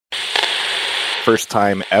First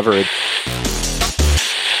time ever.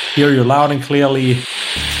 Hear you loud and clearly.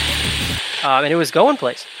 And it was going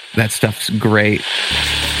place. That stuff's great.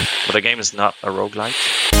 But the game is not a roguelike.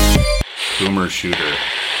 Boomer shooter.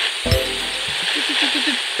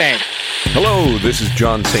 Bang. Hello, this is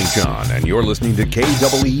John St. John, and you're listening to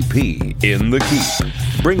KEEP In the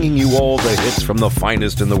Keep, bringing you all the hits from the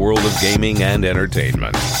finest in the world of gaming and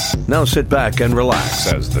entertainment. Now sit back and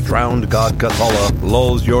relax as the drowned god Cthulhu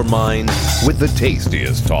lulls your mind with the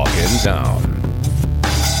tastiest talk in town.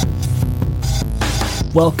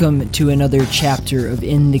 Welcome to another chapter of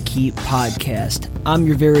In the Keep podcast. I'm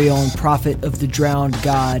your very own prophet of the drowned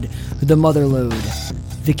god, the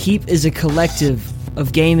Motherlode. The Keep is a collective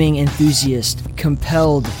of gaming enthusiasts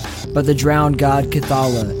compelled by the drowned god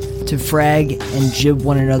Cthulhu to frag and jib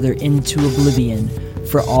one another into oblivion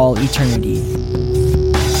for all eternity.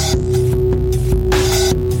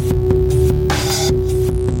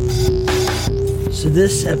 So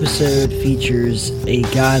this episode features a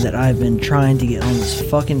guy that I've been trying to get on this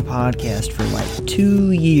fucking podcast for like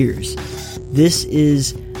 2 years. This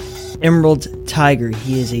is Emerald Tiger.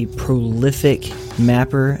 He is a prolific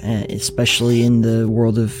mapper, especially in the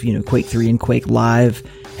world of, Quake 3 and Quake Live.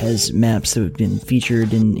 Has maps that have been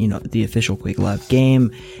featured in, the official Quake Live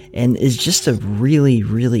game, and is just a really,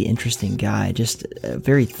 really interesting guy. Just a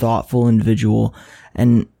very thoughtful individual.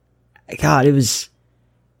 And God,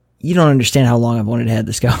 you don't understand how long I've wanted to have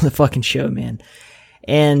this guy on the fucking show, man.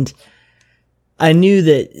 And I knew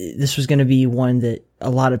that this was going to be one that a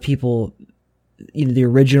lot of people, the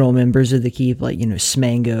original members of the Keep, like,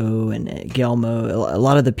 Smango and Gelmo, a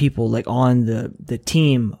lot of the people like on the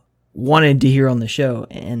team wanted to hear on the show,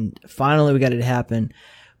 and finally we got it to happen.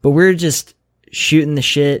 But we're just shooting the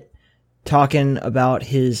shit, talking about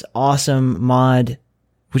his awesome mod,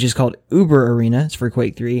 which is called Uber Arena. It's for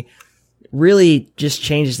Quake 3. Really just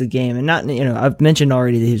changes the game. And not, I've mentioned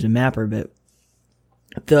already that he's a mapper, but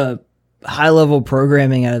the high level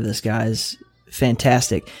programming out of this guy is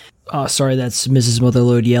fantastic. Oh, sorry, that's Mrs.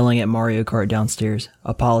 Motherlode yelling at Mario Kart downstairs.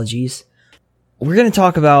 Apologies. We're going to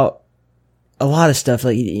talk about a lot of stuff,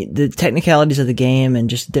 like the technicalities of the game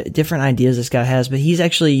and just different ideas this guy has. But he's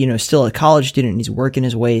actually, still a college student, and he's working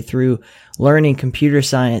his way through learning computer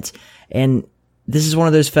science. And this is one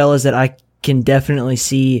of those fellas that I can definitely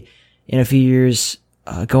see in a few years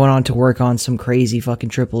going on to work on some crazy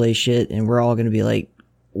fucking AAA shit, and we're all going to be like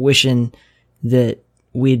wishing that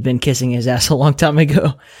we'd been kissing his ass a long time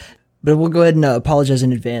ago. But we'll go ahead and apologize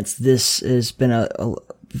in advance. This has been a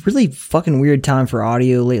really fucking weird time for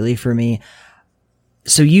audio lately for me.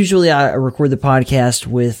 So usually I record the podcast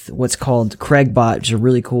with what's called CraigBot, which is a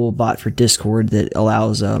really cool bot for Discord that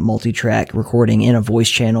allows multi-track recording in a voice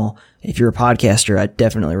channel. If you're a podcaster, I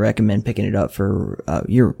definitely recommend picking it up for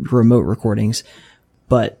your remote recordings.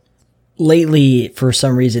 But lately, for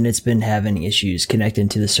some reason, it's been having issues connecting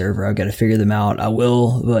to the server. I've got to figure them out. I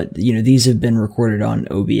will, but these have been recorded on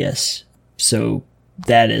OBS, so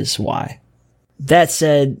that is why. That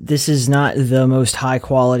said, this is not the most high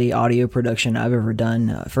quality audio production I've ever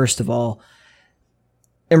done. First of all,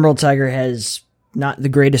 Emerald Tiger has not the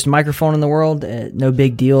greatest microphone in the world. No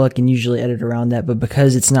big deal. I can usually edit around that, but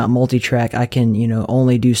because it's not multi-track, I can,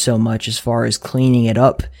 only do so much as far as cleaning it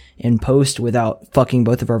up in post without fucking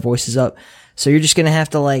both of our voices up. So you're just going to have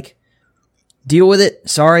to deal with it.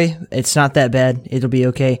 Sorry. It's not that bad. It'll be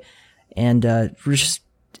okay. And,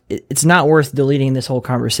 it's not worth deleting this whole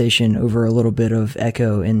conversation over a little bit of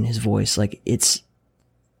echo in his voice. It's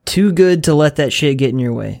too good to let that shit get in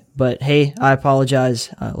your way. But hey, I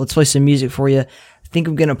apologize. Let's play some music for you. I think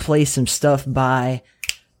I'm gonna play some stuff by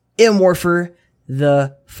Immorpher,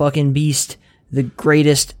 the fucking beast, the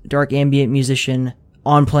greatest dark ambient musician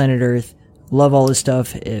on planet Earth. Love all this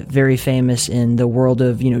stuff. Very famous in the world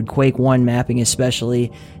of, Quake 1 mapping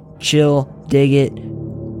especially. Chill, dig it.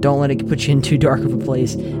 Don't let it put you in too dark of a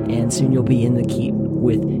place, and soon you'll be in the Keep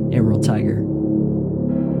with Emerald Tiger.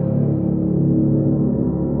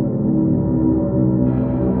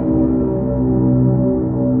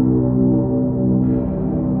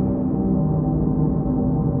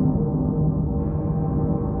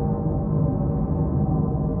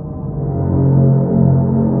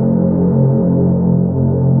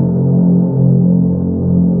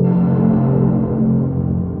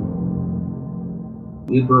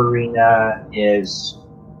 Uber Arena is,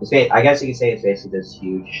 I guess you could say it's basically this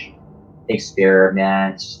huge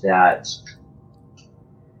experiment that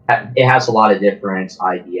it has a lot of different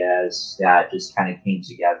ideas that just kind of came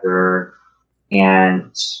together.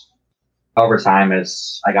 And over time,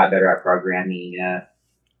 as I got better at programming,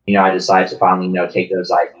 I decided to finally, take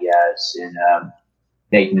those ideas and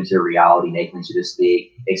make them into reality, make them into this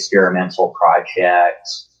big experimental project.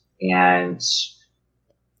 And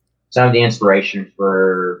some of the inspiration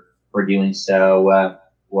for doing so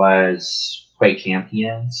was Quake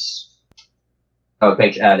Champions.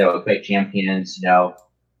 Quake Champions,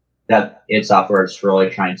 that id Software is really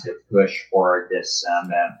trying to push forward this,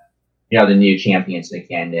 the new Champions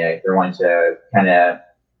mechanic. They're wanting to kind of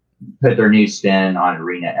put their new spin on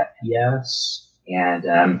arena FPS. And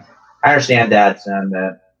I understand that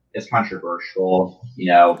it's controversial.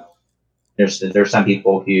 There's some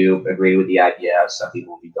people who agree with the idea, some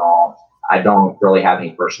people who don't. I don't really have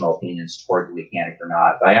any personal opinions toward the mechanic or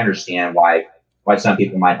not, but I understand why some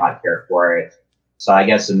people might not care for it. So I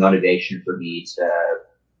guess the motivation for me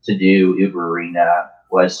to do Uber Arena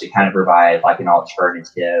was to kind of provide like an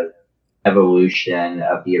alternative evolution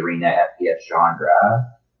of the arena FPS genre,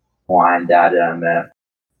 one that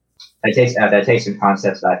takes some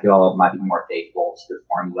concepts that I feel might be more faithful to the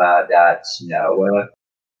formula that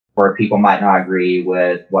where people might not agree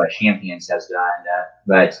with what Champions has done,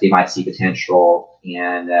 but they might see potential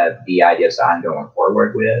in the ideas that I'm going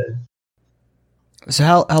forward with. So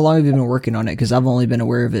how long have you been working on it? Because I've only been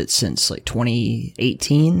aware of it since like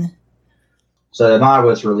 2018. So the mod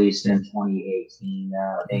was released in 2018.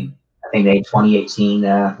 I think May 2018.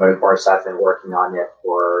 But of course, I've been working on it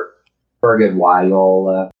for a good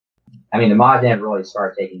while. The mod didn't really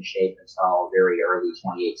start taking shape until very early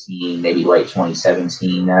 2018, maybe late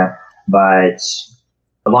 2017. But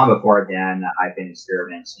long before then, I've been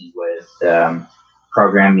experimenting with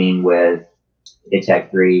programming with id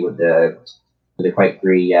Tech 3, with the Quake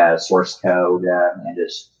 3 source code, and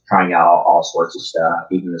just trying out all sorts of stuff,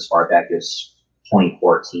 even as far back as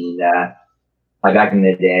 2014. Like back in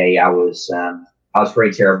the day, I was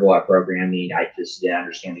pretty terrible at programming. I just didn't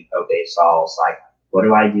understand the code base. So I was like, what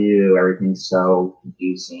do I do? Everything's so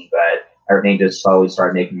confusing, but everything just slowly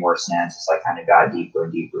started making more sense as I kind of got deeper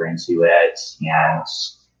and deeper into it and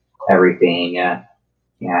everything.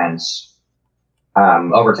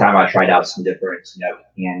 Over time, I tried out some different,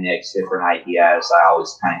 mechanics, different ideas I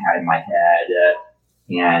always kind of had in my head.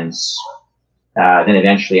 And then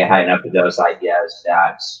eventually I had enough of those ideas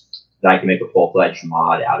that I could make a full-fledged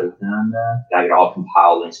mod out of them, that I could all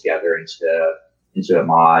compile them together into a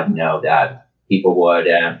mod, that people would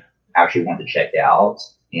actually want to check out.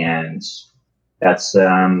 And that's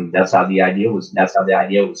how the idea was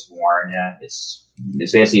born. It's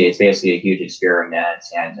basically a huge experiment,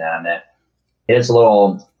 and it's a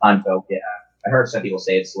little unfocused. I heard some people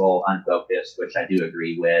say it's a little unfocused, which I do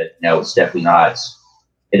agree with. No, it's definitely not.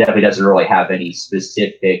 It definitely doesn't really have any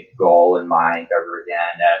specific goal in mind other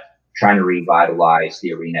than trying to revitalize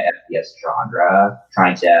the arena FPS genre,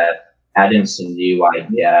 trying to add in some new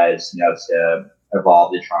ideas, to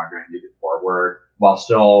evolve the genre and move it forward, while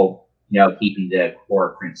still, keeping the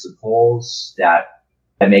core principles that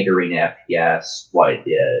make arena FPS what it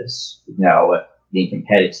is. Being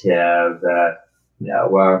competitive,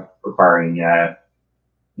 requiring,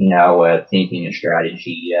 thinking and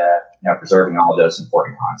strategy, preserving all those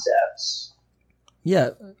important concepts. Yeah.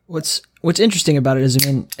 What's interesting about it is,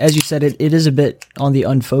 as you said, it is a bit on the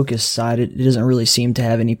unfocused side. It doesn't really seem to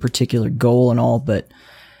have any particular goal and all, but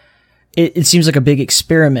it seems like a big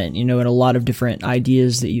experiment, in a lot of different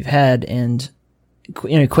ideas that you've had. And,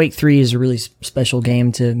 Quake 3 is a really special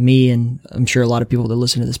game to me, and I'm sure a lot of people that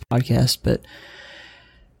listen to this podcast, but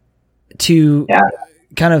to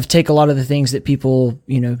kind of take a lot of the things that people,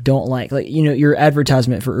 don't like, your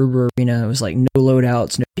advertisement for Uber Arena was like no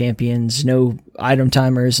loadouts, no champions, no item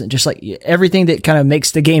timers, and just like everything that kind of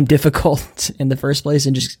makes the game difficult in the first place.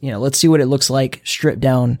 And just, let's see what it looks like stripped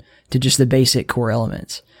down to just the basic core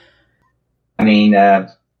elements. Item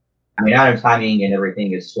timing and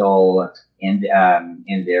everything is still in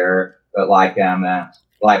there, but like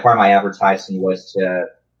part of my advertising was to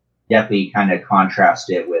definitely kind of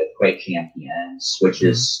contrast it with Quake Champions, which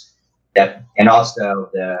is and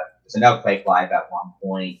also there's another Quake Live at one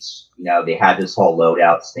point. They had this whole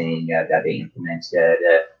loadouts thing that they implemented.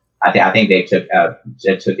 I think they took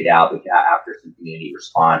it out after some community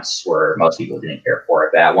response where most people didn't care for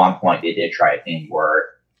it. But at one point they did try a thing where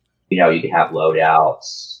you could have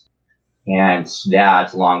loadouts, and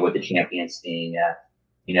that along with the Champions thing,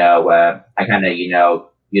 I kind of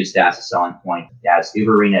use that as a selling point. As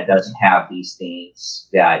Uber Arena doesn't have these things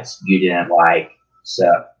that you didn't like, so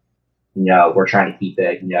we're trying to keep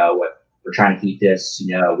it. We're trying to keep this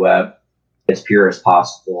as pure as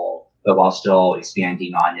possible, but while still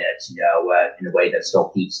expanding on it. In a way that still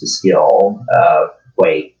keeps the skill of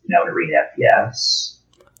Quake, in arena FPS.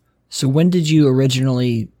 So when did you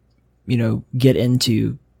originally, get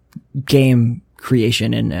into game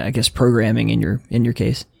creation and I guess programming in your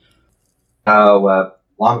case?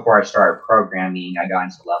 Long before I started programming, I got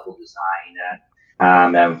into level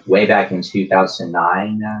design. Way back in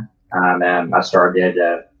 2009, I started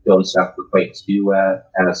building stuff for Quake 2,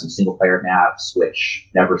 some single player maps, which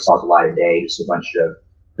never saw the light of day. Just a bunch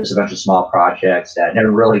of small projects that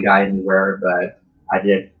never really got anywhere, but I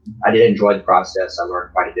did enjoy the process. I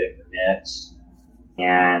learned quite a bit from it.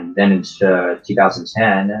 And then into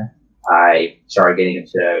 2010, I started getting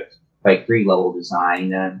into Quake 3 level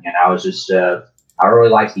design, and I was just I really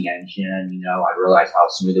liked the engine. I realized how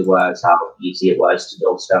smooth it was, how easy it was to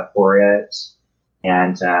build stuff for it.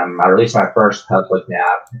 And I released my first public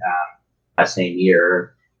map that same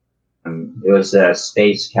year. It was a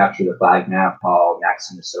space capture the flag map called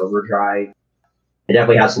Maximus Overdrive. It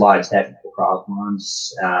definitely has a lot of technical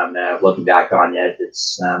problems. Looking back on it,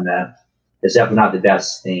 it's definitely not the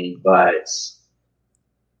best thing, but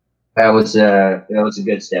it was a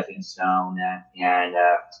good stepping stone. And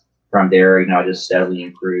from there, I just steadily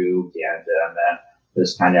improved and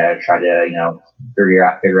just kind of try to, figure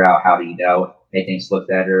out how to, make things look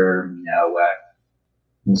better,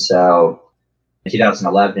 and so in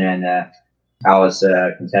 2011, I was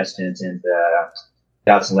a contestant in the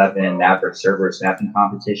 2011 Maverick Servers mapping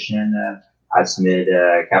competition. I submitted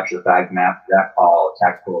a capture the flag map for that called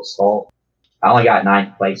Tactical Assault. I only got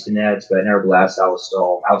 9th place in it, but nevertheless, I was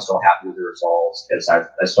still happy with the results because I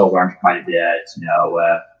still learned quite a bit,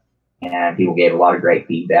 and people gave a lot of great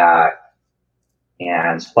feedback.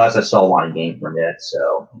 And plus, I still won a game from it,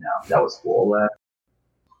 so that was cool.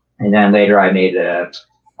 And then later, I made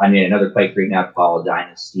another Quake 3 map called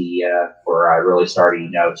Dynasty, where I really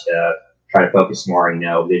started, to try to focus more,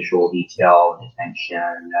 visual detail and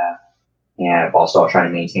attention, and also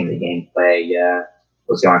trying to maintain the gameplay.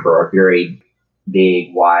 Was going for a very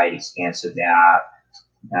big, wide, expansive map,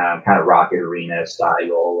 kind of Rocket Arena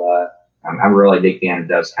style. I'm a really big fan of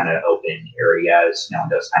those kind of open areas,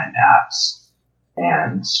 those kind of maps.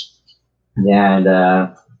 And then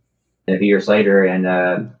a few years later,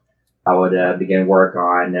 I would begin work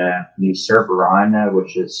on new Cerberon,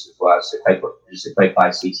 which was a Quake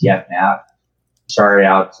 5 CTF map. Started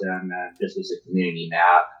out just as a community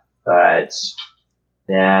map, but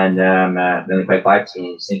then the Quake 5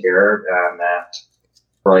 team, Sync Error,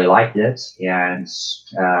 really liked it, and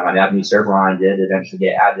that new Cerberon did eventually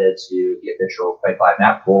get added to the official Quake 5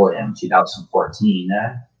 map pool in 2014.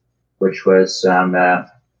 Which was,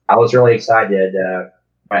 I was really excited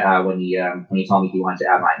when he told me he wanted to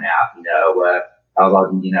add my map. That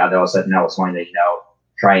was something I was wanting to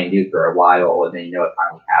try and do for a while, and then it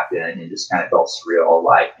finally happened, and it just kind of felt surreal,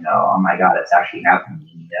 like oh my god, it's actually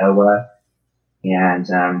happening. And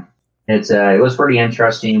it was pretty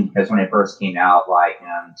interesting because when it first came out,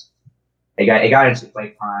 it got into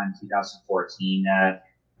QuakeCon 2014.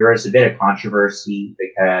 There was a bit of controversy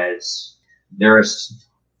because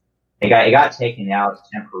it got taken out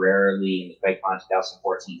temporarily in the QuakeCon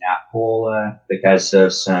 2014 map pool because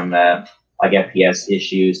of some FPS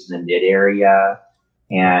issues in the mid area,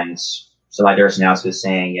 and so there was announcements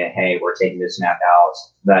saying, "Hey, we're taking this map out."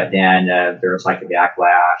 But then there was a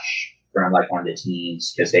backlash from one of the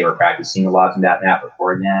teams because they were practicing a lot on that map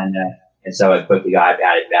before then, and so it quickly got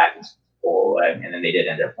added back into the pool, and then they did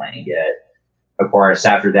end up playing it. Of course,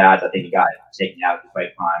 after that, I think it got taken out of the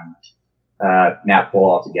QuakeCon map pool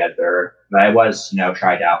altogether, but it was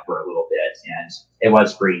tried out for a little bit, and it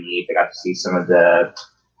was pretty neat. I got to see some of the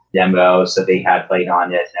demos that they had played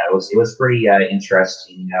on it. And it was pretty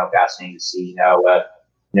interesting, fascinating to see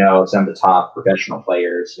some of the top professional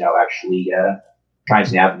players actually trying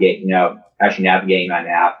to navigate navigating my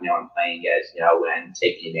map, and playing it, and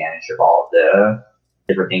taking advantage of all the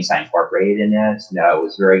different things I incorporated in it. It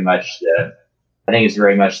was very much the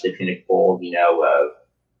pinnacle,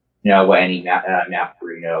 of what any map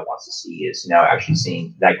crew wants to see is actually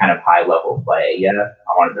seeing that kind of high level play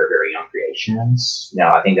on one of their very own creations.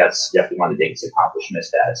 I think that's definitely one of the biggest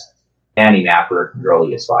accomplishments that any mapper can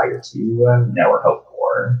really aspire to or hope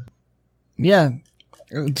for. Yeah.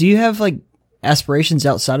 Do you have aspirations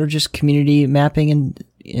outside of just community mapping and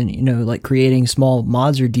creating small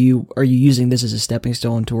mods, or are you using this as a stepping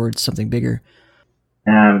stone towards something bigger?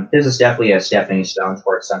 This is definitely a stepping stone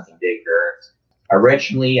towards something bigger.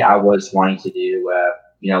 Originally, I was wanting to do,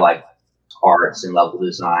 arts and level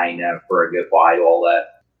design for a good while,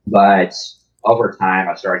 but over time,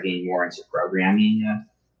 I started getting more into programming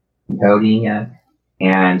and coding,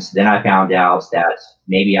 and then I found out that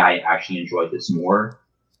maybe I actually enjoyed this more,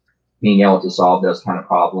 being able to solve those kind of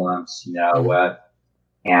problems,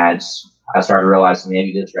 and I started realizing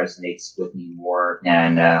maybe this resonates with me more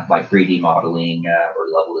than 3D modeling or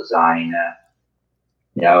level design.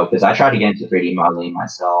 because I tried to get into 3D modeling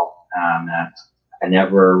myself. I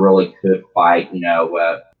never really could quite,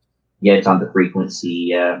 get on the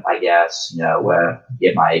frequency, I guess,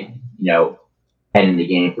 get my, head in the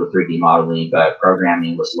game for 3D modeling, but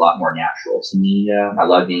programming was a lot more natural to me. I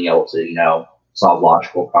love being able to, solve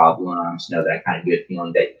logical problems, that kind of good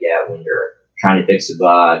feeling that you get when you're trying to fix a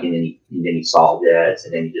bug and then you solve it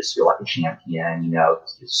and then you just feel like a champion,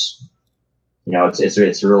 it's just,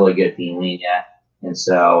 it's a really good feeling. Yeah. And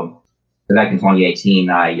so back in 2018,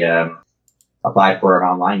 I applied for an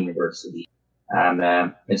online university.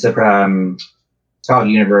 It's called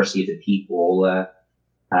University of the People.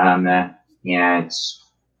 And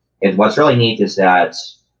what's really neat is that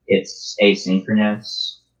it's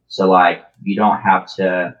asynchronous. So like you don't have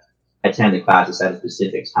to attend the classes at a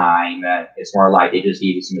specific time. It's more like they just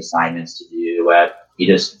give you some assignments to do. You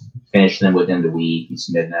just finish them within the week. You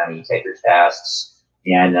submit them. You take your tests.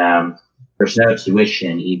 And there's no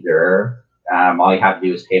tuition either. All you have to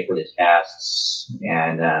do is pay for the tests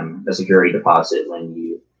and the security deposit when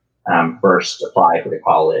you first apply for the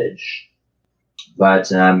college.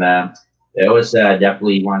 But it was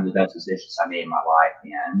definitely one of the best decisions I made in my life.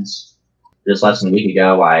 And just less than a week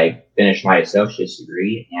ago, I finished my associate's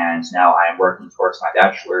degree, and now I am working towards my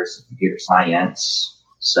bachelor's in computer science.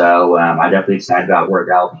 So I'm definitely excited about where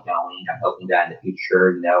that will be going. I'm hoping that in the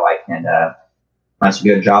future, I can find some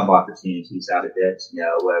good job opportunities out of it,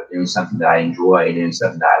 doing something that I enjoy, doing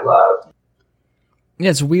something that I love. Yeah,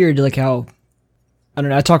 it's weird, like how, I don't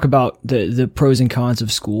know, I talk about the pros and cons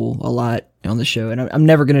of school a lot on the show, and I'm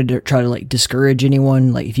never going to try to like discourage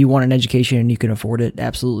anyone. Like if you want an education and you can afford it,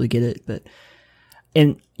 absolutely get it. But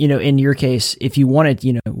in your case, if you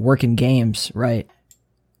wanted, work in games, right?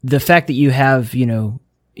 The fact that you have,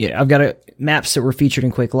 I've got maps that were featured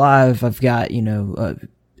in Quake Live. I've got,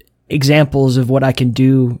 examples of what I can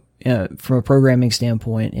do from a programming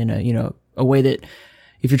standpoint in a way that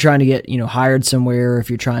if you're trying to get, hired somewhere, if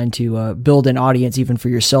you're trying to build an audience even for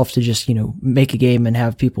yourself to just, make a game and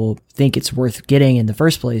have people think it's worth getting in the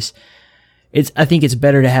first place, I think it's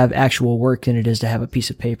better to have actual work than it is to have a piece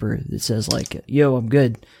of paper that says like, yo, I'm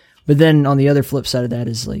good. But then on the other flip side of that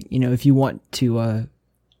is like, if you want to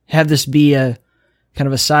have this be a kind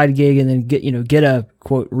of a side gig and then get a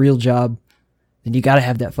quote real job, then you got to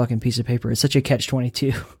have that fucking piece of paper. It's such a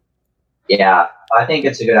catch-22. Yeah, I think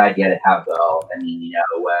it's a good idea to have both. I mean,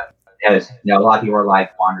 as a lot of people are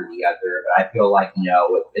like one or the other, but I feel like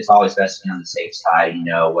it's always best to be on the safe side.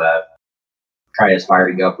 Try to aspire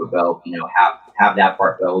to go for both. Have that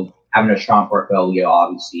portfolio. Having a strong portfolio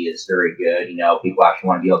obviously is very good. People actually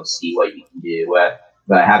want to be able to see what you can do.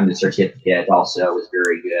 But having the certificate also is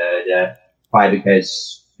very good. Probably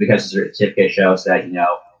because the certificate shows that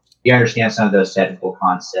you understand some of those technical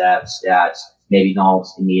concepts that maybe don't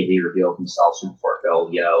immediately reveal themselves in the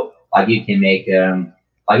portfolio. Like you can make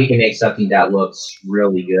something that looks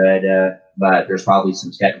really good, but there's probably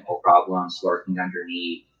some technical problems lurking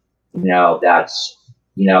underneath. That's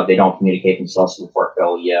they don't communicate themselves in the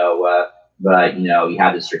portfolio, but you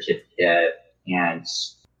have the certificate, and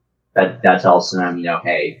that tells them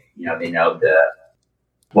hey, they know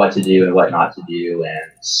what to do and what not to do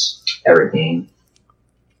and everything.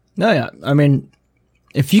 No, yeah, I mean,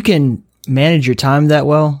 if you can manage your time that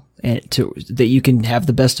well and that you can have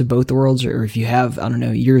the best of both worlds, or if you have, I don't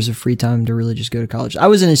know, years of free time to really just go to college. I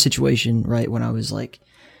was in a situation, right, when I was like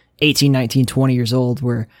 18, 19, 20 years old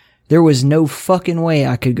where there was no fucking way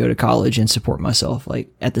I could go to college and support myself like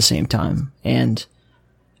at the same time. And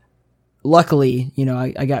luckily,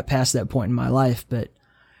 I got past that point in my life, but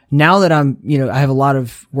now that I'm, I have a lot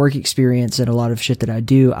of work experience and a lot of shit that I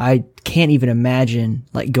do, I can't even imagine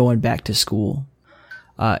like going back to school.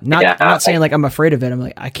 I'm not saying like I'm afraid of it. I'm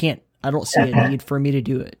like, I don't see a need for me to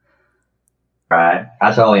do it. Right.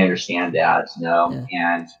 I totally understand that,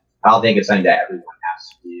 and I don't think it's something that everyone has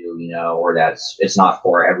to do, or it's not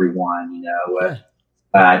for everyone,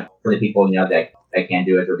 for the people, that can't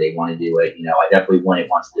do it or they want to do it, I definitely wouldn't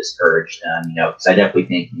want to discourage them, because I definitely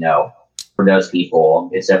think, for those people,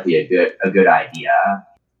 it's definitely a good idea.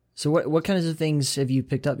 So what kinds of things have you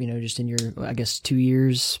picked up, just in your, I guess, 2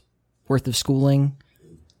 years worth of schooling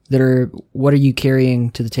what are you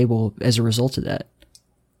carrying to the table as a result of that?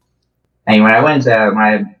 And when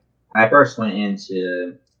I first went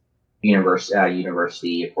into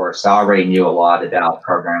university, of course, I already knew a lot about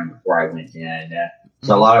programming before I went in.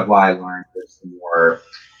 So a lot of what I learned was the more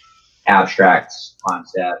abstract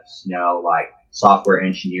concepts, like software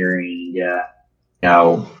engineering,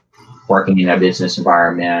 working in a business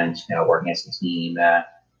environment, working as a team,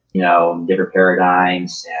 different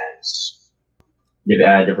paradigms and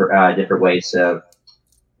different ways of,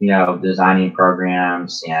 designing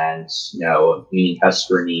programs and, meeting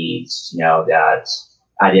customer needs, that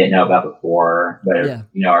I didn't know about before, but,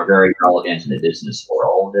 are very relevant in the business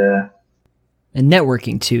world. And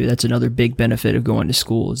networking too. That's another big benefit of going to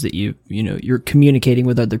school is that you're communicating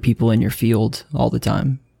with other people in your field all the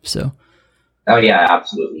time. So. Oh yeah,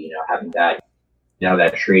 absolutely. Having that,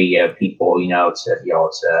 that tree of people, to be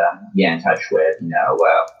able to get in touch with,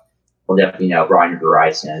 will definitely, broaden your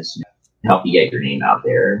horizons, help you get your name out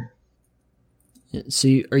there. So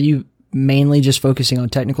are you mainly just focusing on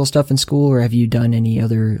technical stuff in school, or have you done any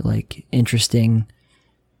other like interesting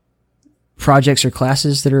projects or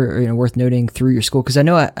classes that are worth noting through your school? Because I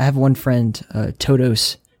know I have one friend,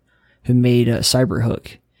 Todos, who made a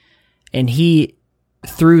Cyberhook, and he,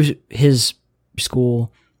 through his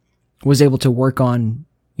school, was able to work on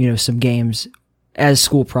some games as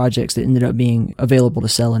school projects that ended up being available to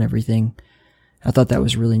sell and everything. I thought that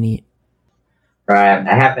was really neat. Right.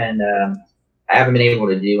 I haven't been able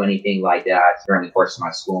to do anything like that during the course of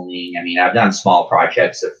my schooling. I mean, I've done small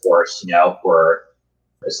projects, of course, for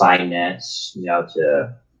assignments,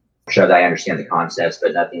 to show that I understand the concepts,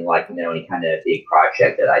 but nothing like, any kind of big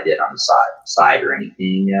project that I did on the side or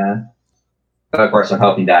anything. But of course, I'm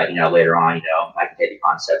hoping that, later on, I can take the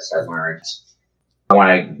concepts I learned. I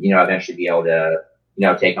want to, eventually be able to,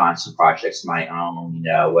 take on some projects of my own,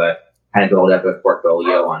 kind of build up a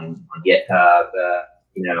portfolio on GitHub,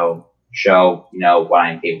 show, what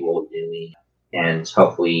I'm capable of doing, and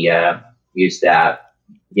hopefully use that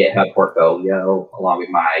GitHub portfolio along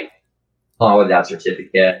with that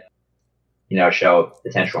certificate, show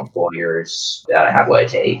potential employers that I have what it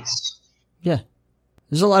takes. Yeah.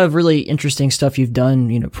 There's a lot of really interesting stuff you've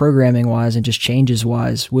done, programming wise and just changes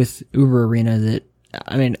wise with Uber Arena that,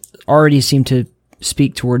 already seem to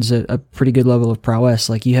speak towards a pretty good level of prowess.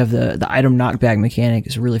 Like you have the item knockback mechanic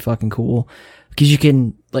is really fucking cool because you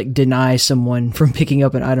can like deny someone from picking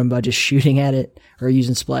up an item by just shooting at it or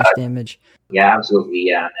using splash damage. Yeah, absolutely.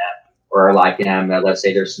 Yeah. Or like, let's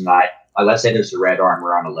say there's a red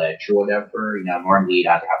armor on a ledge or whatever, normally you'd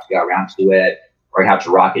have to go around to it, or you have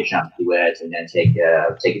to rocket jump to it and then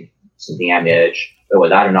take some damage. But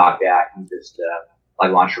without a knockback, you just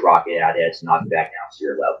launch a rocket at it to knock it back down to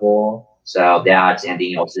your level. So that, and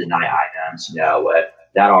being able to deny items,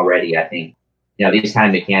 that already, I think, these kind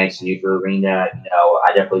of mechanics in Uber Arena,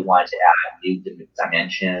 I definitely wanted to add new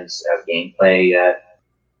dimensions of gameplay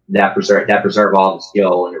that preserve all the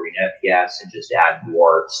skill in Arena FPS and just add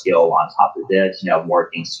more skill on top of it, more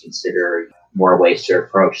things to consider, more ways to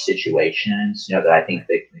approach situations, that I think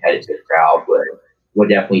the competitive crowd would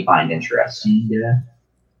definitely find interesting.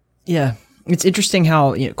 Yeah. It's interesting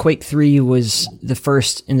how Quake 3 was the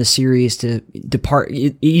first in the series to depart.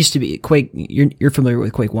 It used to be Quake. You're familiar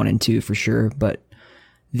with Quake 1 and 2 for sure, but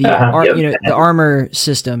the the armor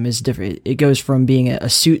system is different. It goes from being a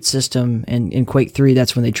suit system, and in Quake 3,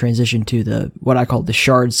 that's when they transitioned to what I call the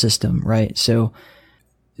shard system, right? So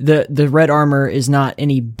the red armor is not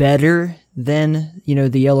any better than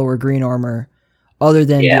the yellow or green armor, other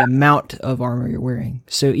than the amount of armor you're wearing.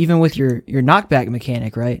 So even with your knockback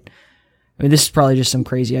mechanic, right? This is probably just some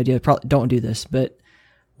crazy idea. Probably don't do this, but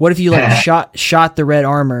what if you shot the red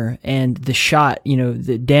armor and the shot,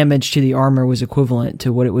 the damage to the armor was equivalent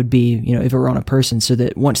to what it would be, if it were on a person, so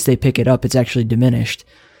that once they pick it up, it's actually diminished.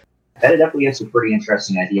 That definitely is a pretty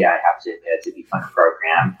interesting idea. I have to admit, to be fun to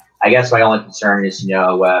program. I guess my only concern is,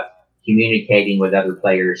 communicating with other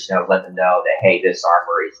players, let them know that, hey, this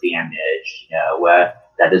armor is damaged,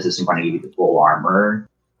 that this isn't going to give you the full armor.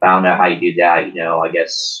 I don't know how you do that, I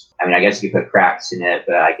guess you could put cracks in it,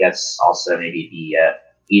 but I guess also maybe it'd be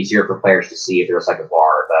easier for players to see if there was like a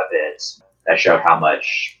bar above it that showed how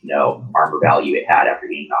much, armor value it had after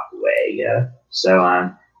getting knocked away.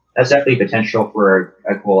 So that's definitely potential for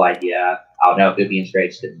a cool idea. I don't know if it would be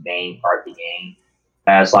integrated to the main part of the game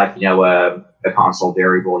as like, a console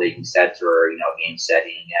variable that you can set for, game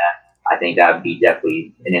setting. I think that would be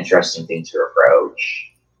definitely an interesting thing to approach.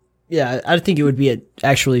 Yeah, I think it would be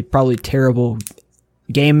actually probably terrible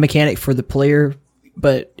game mechanic for the player,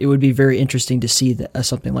 but it would be very interesting to see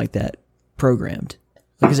something like that programmed.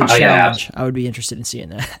 Like as a challenge, I would be interested in seeing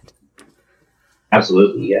that.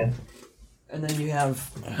 Absolutely, yeah. And then you have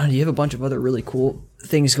a bunch of other really cool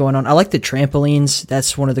things going on. I like the trampolines.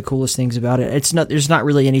 That's one of the coolest things about it. There's not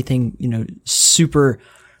really anything, super,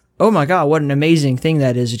 oh my God, what an amazing thing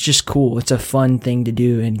that is. It's just cool. It's a fun thing to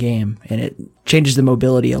do in game, and it changes the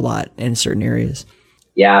mobility a lot in certain areas.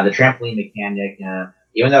 Yeah, the trampoline mechanic,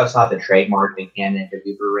 even though it's not the trademark mechanic of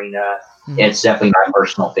Uber Arena, it's definitely my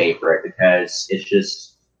personal favorite because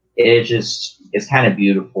it's kind of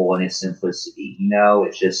beautiful in its simplicity.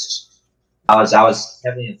 It's just, I was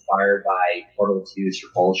heavily inspired by Portal 2's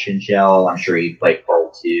Repulsion Gel. I'm sure you played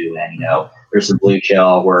Portal 2, and there's some blue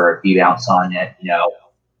gel where if you bounce on it,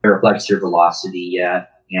 it reflects your velocity.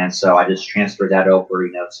 And so I just transferred that over,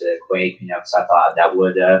 to Quake, because I thought that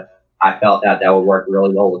would, I felt that would work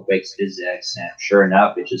really well with Quake's physics. And sure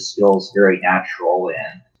enough, it just feels very natural.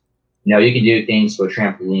 And, you can do things with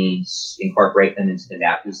trampolines, incorporate them into the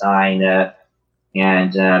map design,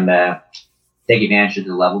 and take advantage of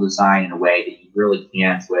the level design in a way that you really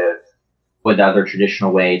can't with other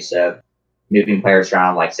traditional ways of moving players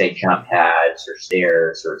around, like, say, jump pads or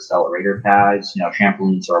stairs or accelerator pads.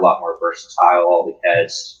 Trampolines are a lot more versatile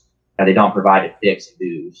because they don't provide a fixed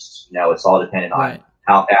boost. It's all dependent on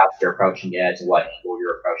how fast you're approaching it and what angle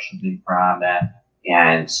you're approaching them from.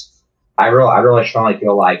 And I really strongly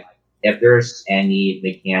feel like if there's any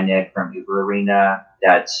mechanic from Uber Arena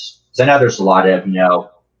because I know there's a lot of,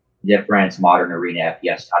 different modern arena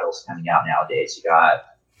FPS titles coming out nowadays. You got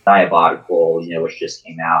Diabolical, which just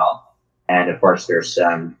came out. And of course, there's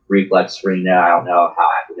some Reflex Arena. I don't know how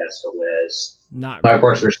active that still is. Not but really. Of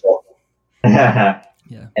course, there's still, Yeah.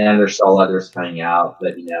 and then there's still others coming out.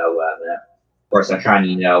 But of course, I'm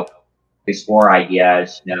trying to explore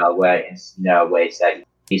ideas, ways that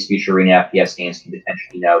these future arena FPS games can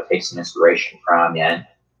potentially, take some inspiration from. And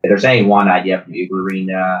if there's any one idea from Uber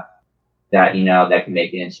Arena that that can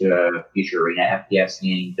make it into a future arena FPS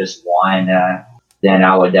game, just one, then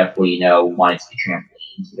I would definitely want it to be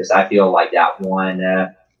Trampolines, because I feel like that one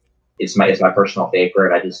it's my personal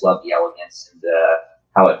favorite. I just love the elegance and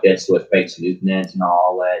how it fits with Quake's movement and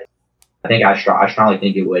all that. I think I strongly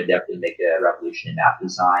think it would definitely make a revolution in map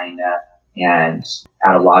design and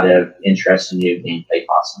add a lot of interesting new gameplay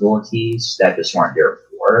possibilities that just weren't there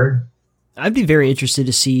before. I'd be very interested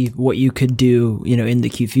to see what you could do, in the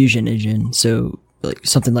Q-Fusion engine. So like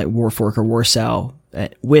something like Warfork or Warsow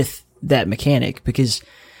with that mechanic, because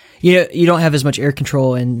you don't have as much air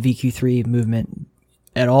control in VQ3 movement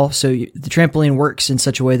at all. So the trampoline works in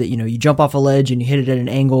such a way that, you jump off a ledge and you hit it at an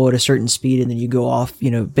angle at a certain speed, and then you go off,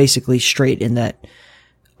 basically straight in that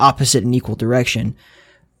opposite and equal direction.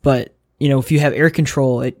 But, if you have air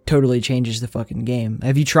control, it totally changes the fucking game.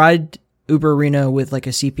 Have you tried Uber Arena with like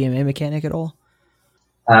a CPMA mechanic at all?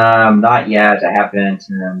 Not yet. I haven't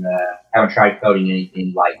tried coding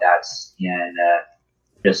anything like that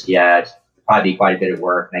just yet. Probably be quite a bit of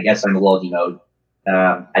work, and I guess I'm a little demoted.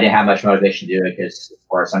 I didn't have much motivation to do it because, of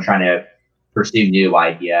course, I'm trying to pursue new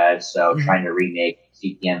ideas. So trying to remake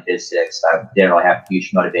CPM physics, I didn't really have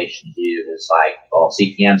huge motivation to do. It's like, well,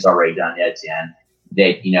 CPM's already done it, and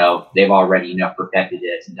they've already perfected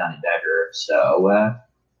it and done it better. So,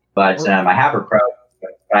 but I have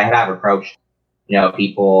approached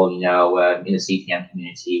people in the CPM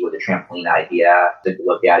community with a trampoline idea to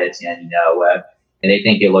look at it, and and they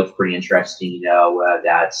think it looks pretty interesting.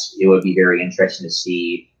 That it would be very interesting to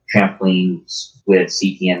see trampolines with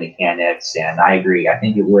CPM mechanics, and I agree. I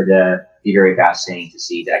think it would be very fascinating to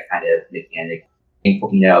see that kind of mechanic. I think,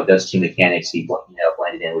 those two mechanics be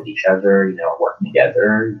blended in with each other, working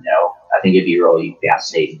together. I think it'd be really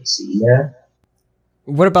fascinating to see.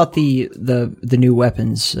 What about the new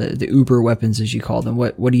weapons, the Uber weapons as you call them?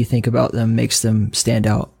 What do you think about them makes them stand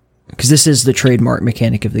out? Because this is the trademark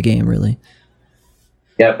mechanic of the game, really.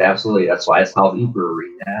 Yep, absolutely. That's why it's called Uber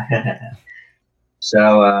Arena.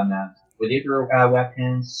 So with Uber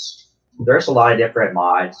weapons, there's a lot of different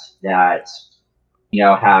mods that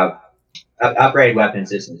have upgrade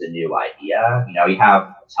weapons. Isn't a new idea. You have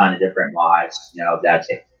a ton of different mods that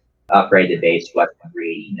upgrade the base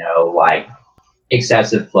weaponry. Like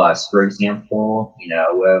Excessive Plus, for example.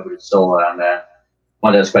 But it's still one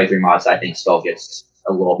of those Quake 3 mods I think still gets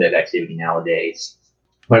a little bit of activity nowadays.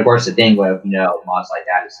 But of course, the thing with mods like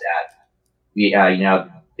that is that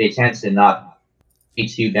they tend to not be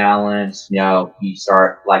too balanced. You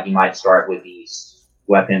might start with these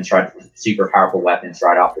weapons, super powerful weapons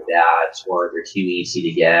right off the bat, or they're too easy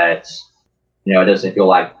to get. It doesn't feel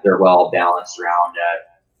like they're well balanced around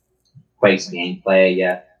Quake's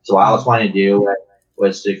gameplay. So what I was wanting to do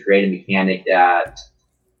was to create a mechanic that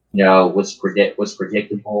was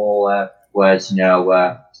predictable,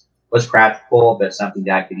 was practical, but something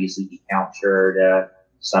that could easily be countered,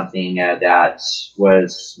 something that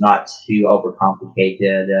was not too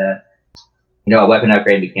overcomplicated, a weapon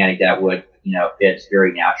upgrade mechanic that would, fit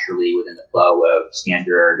very naturally within the flow of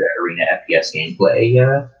standard arena FPS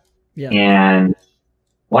gameplay. And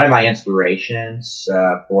one of my inspirations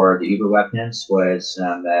for the Uber weapons was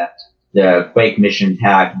the Quake mission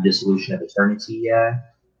pack Dissolution of Eternity.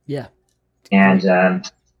 And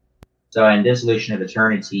so in Dissolution of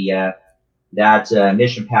Eternity, that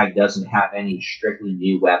mission pack doesn't have any strictly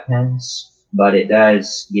new weapons. but it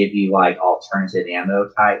does give you like alternative ammo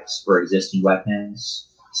types for existing weapons.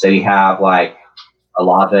 So you have like a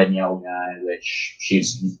lava nail gun, which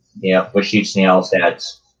shoots nails that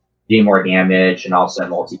do more damage, and also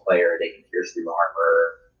multiplayer, they can pierce through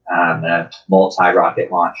armor,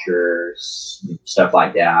 multi-rocket launchers, stuff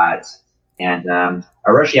like that. And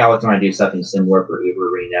originally I was going to do something similar for Uber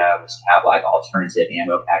Arena, was to have like alternative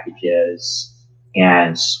ammo packages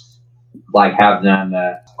and like have them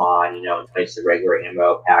on, in place of regular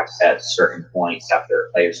ammo packs at certain points after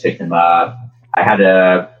players pick them up. I had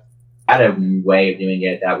a way of doing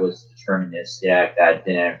it that was deterministic, that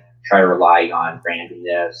didn't try to rely on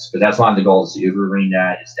randomness, because that's one of the goals of Uber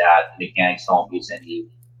Arena, is that the mechanics don't use any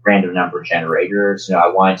random number generators. I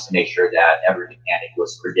wanted to make sure that every mechanic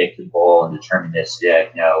was predictable and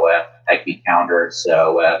deterministic, that could be countered.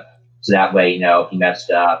 So that way, if you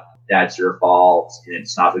messed up, that's your fault, and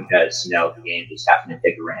it's not because, the game just happened to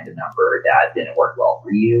pick a random number that didn't work well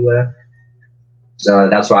for you. So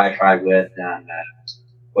that's why I tried with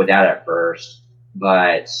that at first.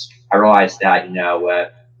 But I realized that,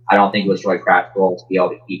 I don't think it was really practical to be able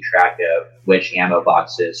to keep track of which ammo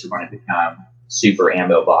boxes are going to become super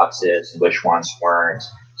ammo boxes and which ones weren't.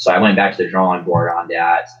 So I went back to the drawing board on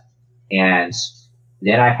that. And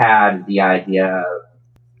then I had the idea,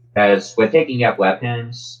 because with picking up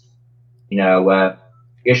weapons,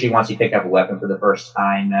 usually once you pick up a weapon for the first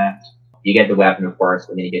time, you get the weapon, of course,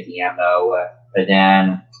 and then you get the ammo. But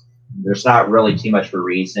then there's not really too much of a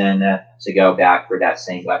reason to go back for that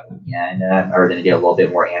same weapon again, or then to get a little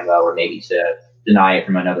bit more ammo, or maybe to deny it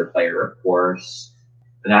from another player, of course.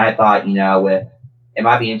 And then I thought, it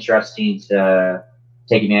might be interesting to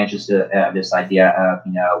take advantage of this idea of,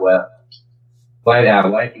 what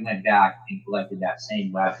if you went back and collected that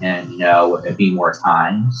same weapon, a few more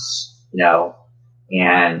times,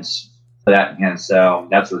 and so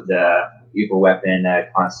that's what the Uber weapon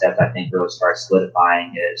concept, I think, really starts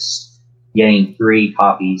solidifying, is getting 3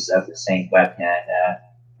 copies of the same weapon,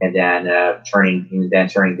 and then turning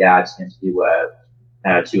that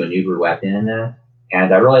into an Uber weapon.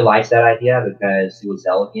 And I really liked that idea because it was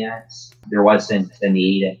elegant. There wasn't the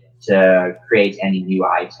need to create any new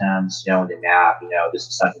items, in the map. This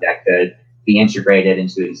is something that could be integrated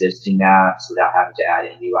into existing maps without having to add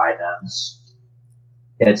any new items.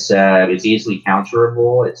 It's easily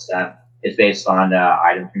counterable. It's based on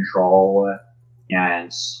item control,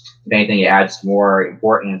 and if anything, it adds more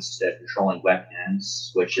importance to controlling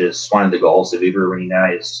weapons, which is one of the goals of Uber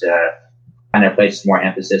Arena, is to kind of place more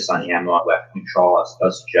emphasis on ammo and weapon control as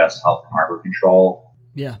opposed to just health and harbor control.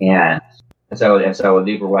 Yeah. And so with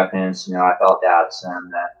Uber weapons, I felt that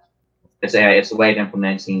it's a way of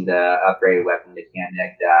implementing the upgraded weapon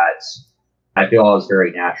mechanic that I feel is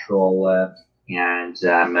very natural, and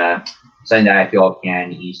something that I feel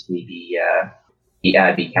can easily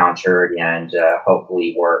be countered and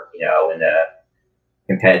hopefully work, in a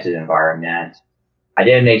competitive environment. I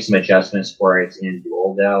did make some adjustments for it in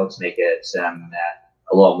Duel, though, to make it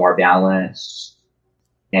a little more balanced.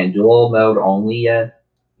 In Duel mode only,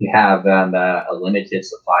 you have a limited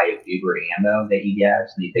supply of Uber ammo that you get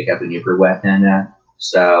when you pick up an Uber weapon.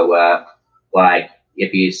 So, like,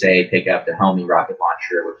 if you say pick up the homing rocket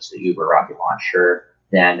launcher, which is the Uber rocket launcher,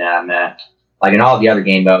 then like in all the other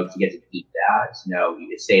game modes, you get to keep that.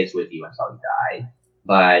 It stays with you until you die.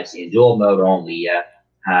 But in Duel mode only,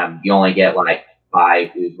 you only get like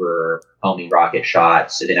 5 Uber homing rocket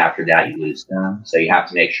shots, and then after that you lose them. So you have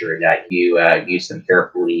to make sure that you use them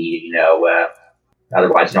carefully,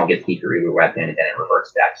 otherwise you don't get to keep your Uber weapon, and then it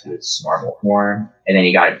reverts back to its normal form. And then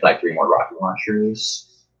you got to collect 3 more rocket launchers.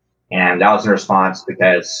 And that was in response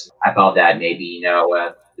because I felt that maybe,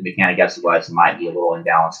 the mechanic, I guess it was, might be a little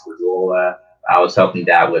imbalanced for Duel. I was hoping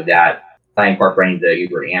that with that, by incorporating the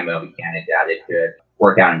Uber ammo mechanic, that it could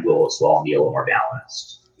work out in Duel as well and be a little more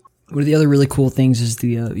balanced. One of the other really cool things is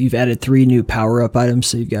you've added 3 new power-up items.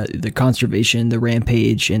 So you've got the Conservation, the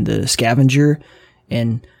Rampage, and the Scavenger.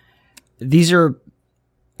 And these are,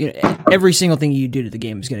 every single thing you do to the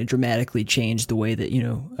game is going to dramatically change the way that,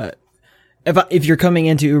 if you're coming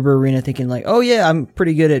into Uber Arena thinking like, oh yeah, I'm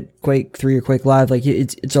pretty good at Quake 3 or Quake Live, like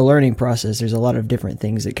it's a learning process. There's a lot of different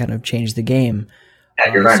things that kind of change the game.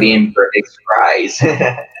 And you're going to be in for a big surprise.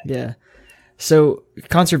 Yeah. So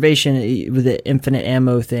Conservation with the infinite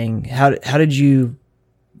ammo thing, how did you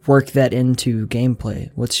work that into gameplay?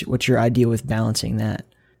 What's your idea with balancing that?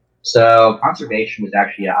 So Conservation was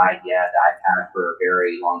actually an idea that I've had for a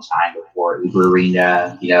very long time before Uber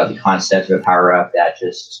Arena. The concept of a power up that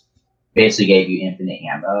just basically gave you infinite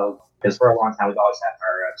ammo. because for a long time we've always had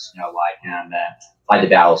power-ups, like the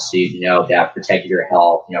battle suit, that protected your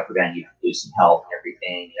health, preventing you from losing health and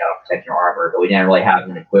everything, protecting your armor. But we didn't really have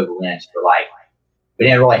an equivalent for we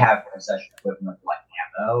didn't really have such an equivalent for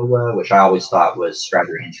ammo, which I always thought was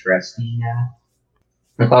rather interesting.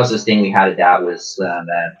 The closest thing we had to that was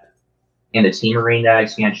in the Team Arena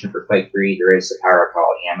expansion for Quake 3, there is a power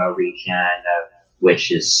called Ammo Regen,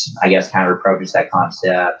 which is, I guess, kind of approaches that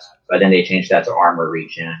concept. But then they changed that to Armor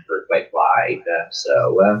Regen for Quake Live.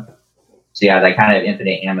 So yeah, that kind of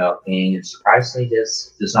infinite ammo thing, surprisingly,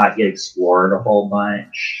 does not get explored a whole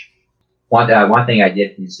bunch. One thing I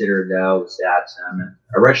did consider, though, was that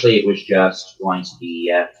originally it was just going to be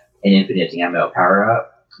an infinite ammo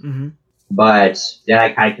power-up. Mm-hmm. But then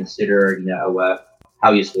I kind of considered,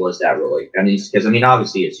 how useful is that really? Because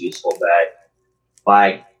obviously it's useful,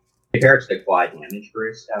 but compared to the quad damage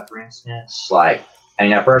burst, for instance,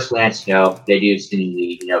 at first glance, they do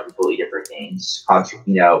seemingly, completely different things.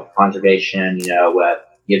 Conservation,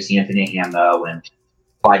 gives you infinite ammo, and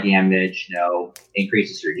quad damage,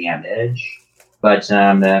 increases your damage. But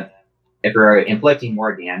if you're inflicting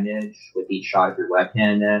more damage with each shot of your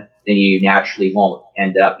weapon, then you naturally won't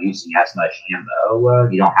end up using as much ammo.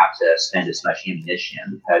 You don't have to spend as much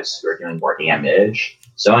ammunition because you're doing more damage.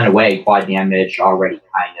 So in a way, quad damage already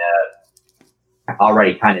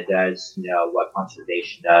kind of does, what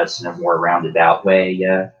conservation does in a more roundabout way,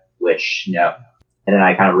 which, and then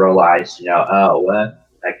I kind of realized,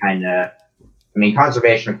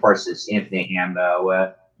 conservation, of course, is infinite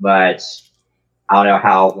ammo, but I don't know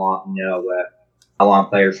how long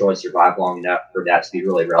players really survive long enough for that to be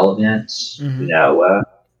really relevant, Mm-hmm.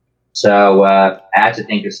 So I had to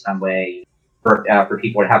think of some way for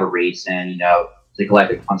people to have a reason, to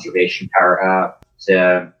collect a conservation power up,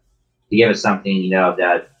 to give us something,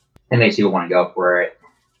 that makes people want to go for it.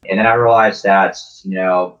 And then I realized that,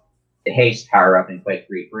 the haste power up in Quake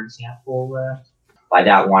 3, for example, by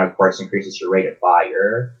that one, of course, increases your rate of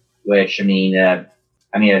fire, which,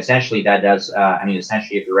 essentially that does,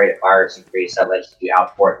 essentially if your rate of fire is increased, that lets you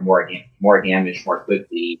output more damage more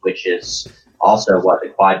quickly, which is also what the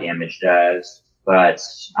quad damage does. But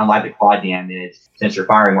unlike the quad damage, since you're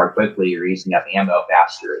firing more quickly, you're using up ammo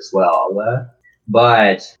faster as well.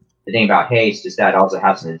 But the thing about haste is that it also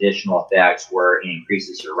has an additional effect where it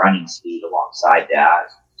increases your running speed alongside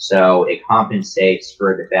that. So it compensates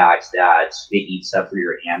for the fact that it eats up for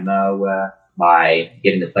your ammo by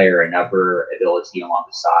giving the player another ability along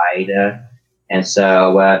the side. And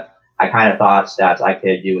so I kind of thought that I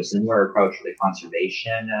could do a similar approach to the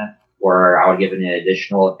conservation, where I would give it an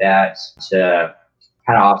additional effect to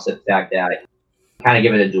kind of offset the fact that kind of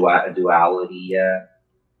give it a duality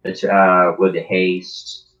with the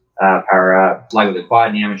haste power up. Like with the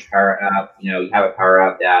quad damage power up, you have a power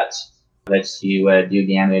up that lets you do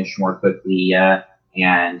damage more quickly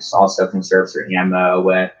and also conserves your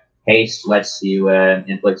ammo. Haste lets you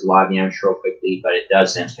inflict a lot of damage real quickly, but it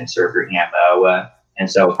doesn't conserve your ammo. And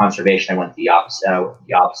so conservation, I went the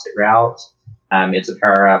opposite route. It's a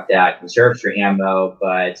power up that conserves your ammo,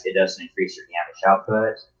 but it doesn't increase your damage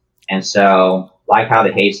output. And so, like how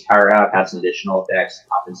the haste power up has some additional effects that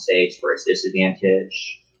compensates for its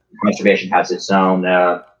disadvantage, conservation has its own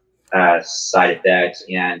side effects.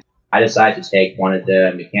 And I decided to take one of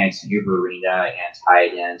the mechanics in Uber Arena and tie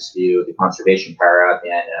it into the conservation power up.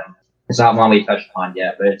 And it's not one we touched upon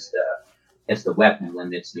yet, but it's the weapon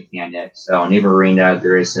limits mechanic. So in Uber Arena,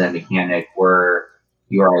 there is a mechanic where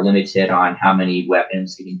you are limited on how many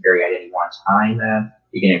weapons you can carry at any one time.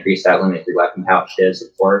 You can increase that limit through weapon pouches,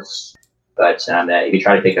 of course. But if you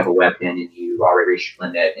try to pick up a weapon and you already reach your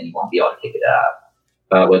limit, then you won't be able to pick it up.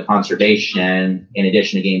 But with conservation, in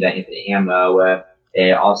addition to getting that infinite ammo,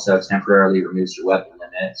 it also temporarily removes your weapon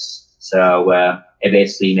limits. So it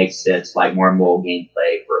basically makes it like more mobile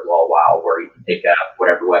gameplay for a little while, where you can pick up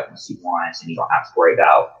whatever weapons you want, and you don't have to worry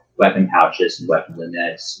about weapon pouches and weapon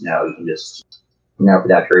limits. You can just, for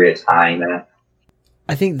that period of time.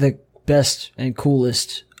 I think the best and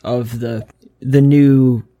coolest of the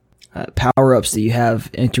new power-ups that you have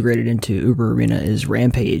integrated into Uber Arena is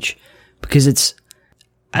Rampage, because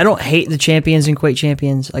I don't hate the champions in Quake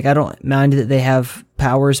Champions. Like, I don't mind that they have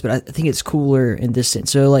powers, but I think it's cooler in this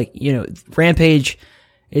sense. So, Rampage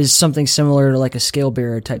is something similar to like a scale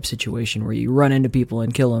bearer type situation where you run into people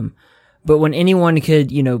and kill them. But when anyone could,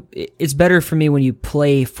 it's better for me when you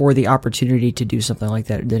play for the opportunity to do something like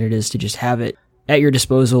that than it is to just have it at your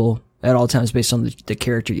disposal at all times based on the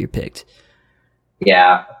character you picked.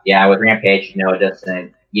 Yeah. With Rampage, it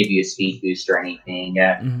doesn't give you a speed boost or anything.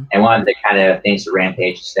 Mm-hmm. And one of the kind of things with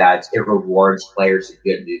Rampage is that it rewards players with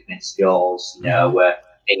good movement skills.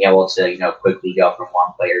 It being able to, quickly go from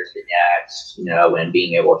one player to the next, and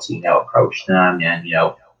being able to, approach them and,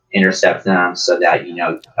 intercept them so that, you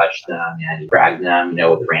touch them and drag them,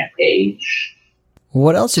 with a rampage.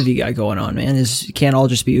 What else have you got going on, man? It can't all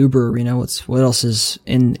just be Uber Arena. What else is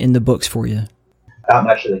in the books for you? Not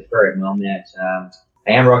much of the current moment.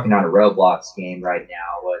 I am working on a Roblox game right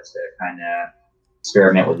now to kind of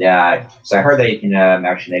experiment with that. So I heard that you can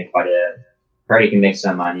actually make you can make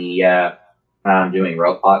some money doing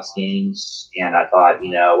Roblox games, and I thought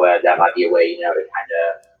that might be a way to kind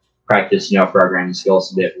of practice programming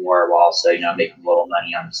skills a bit more while also making a little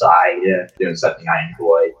money on the side, doing something I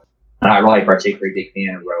enjoy. I'm not really a particularly big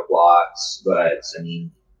fan of Roblox, but I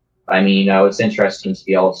mean, it's interesting to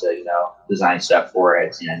be able to design stuff for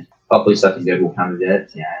it, and hopefully something good will come of it.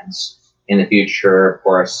 And in the future, of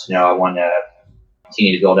course, I want to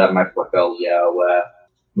continue to build up my portfolio,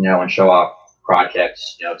 and show off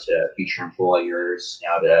projects, to future employers,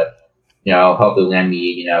 to, hopefully land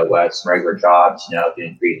me, some regular jobs,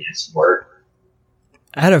 doing freelance work.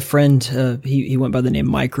 I had a friend, he went by the name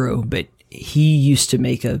Micro, but he used to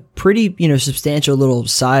make a pretty, substantial little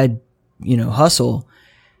side, hustle.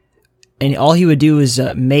 And all he would do is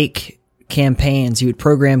make campaigns. He would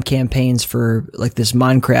program campaigns for like this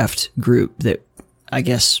Minecraft group that I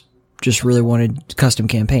guess just really wanted custom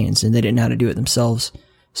campaigns, and they didn't know how to do it themselves.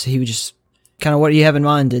 So he would just kind of, what do you have in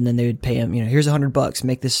mind? And then they would pay him, here's $100,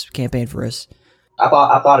 make this campaign for us. I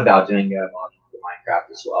thought about doing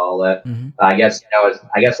Minecraft as well. I guess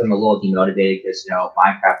I'm a little demotivated because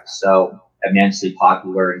Minecraft is so immensely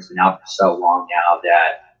popular and it's been out for so long now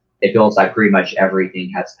that it feels like pretty much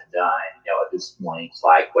everything has been done. At this point, it's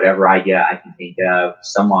like whatever idea I can think of,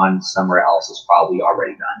 someone somewhere else has probably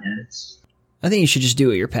already done it. I think you should just do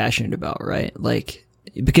what you're passionate about, right? Like,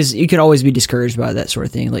 because you can always be discouraged by that sort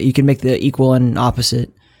of thing. Like, you can make the equal and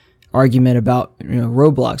opposite argument about,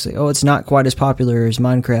 Roblox. Like, oh, it's not quite as popular as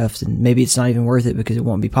Minecraft, and maybe it's not even worth it because it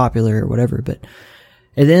won't be popular or whatever. But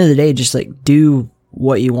at the end of the day, just like do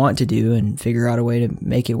what you want to do and figure out a way to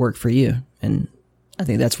make it work for you. And I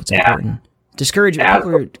think that's what's important.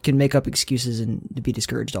 People can make up excuses and be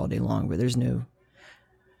discouraged all day long, but there's no.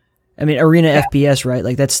 I mean, Arena FPS, right?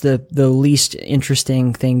 Like, that's the least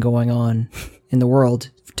interesting thing going on in the world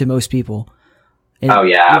to most people. And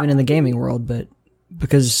even in the gaming world, but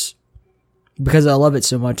because I love it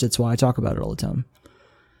so much, that's why I talk about it all the time.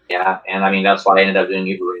 Yeah, and I mean, that's why I ended up doing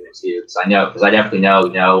Uber Arena too, because I definitely know,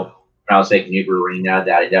 when I was making Uber Arena,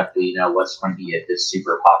 that I definitely what's going to be this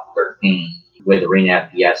super popular thing with Arena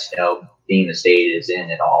FPS, being the state is in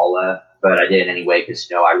it all. But I did anyway because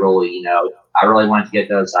I really wanted to get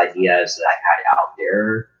those ideas that I had out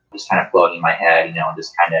there just kind of floating in my head, and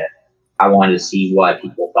just kind of I wanted to see what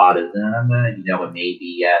people thought of them, and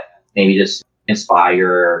maybe just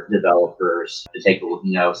inspire developers to take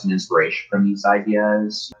some inspiration from these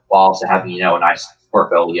ideas, while also having a nice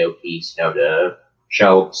portfolio piece, to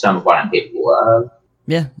show some of what I'm capable of.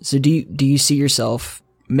 Yeah. So do you see yourself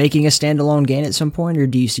making a standalone game at some point, or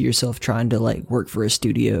do you see yourself trying to like work for a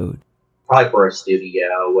studio? Probably for a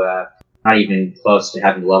studio. Not even close to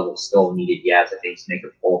having the level of skill needed yet, I think, to make a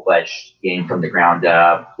full-fledged game from the ground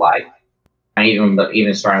up. Like,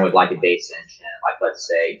 even starting with like a base engine, like let's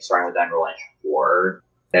say starting with Unreal Engine 4,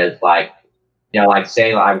 because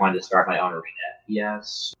say I wanted to start my own Arena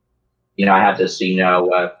FPS. I have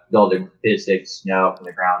to build the physics from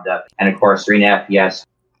the ground up, and of course Arena FPS,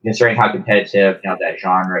 considering how competitive that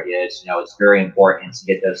genre is, it's very important to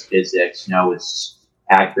get those physics as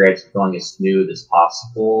accurate, feeling as smooth as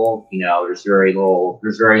possible. There's very little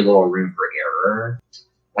room for error.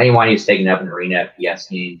 Anyone who's taken up an Arena FPS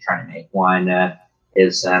game, trying to make one,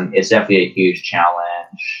 it's definitely a huge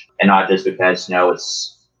challenge, and not just because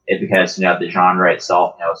it's because the genre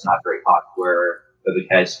itself it's not very popular, but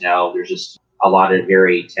because there's just a lot of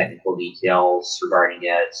very technical details regarding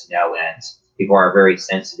it, and people are very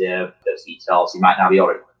sensitive to those details. You might not be able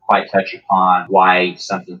to quite touch upon why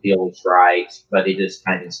something feels right, but they just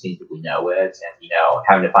kind of instinctively know it, and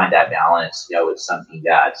having to find that balance is something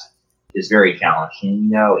that is very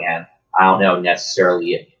challenging, and I don't know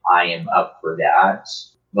necessarily if I am up for that,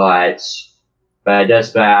 but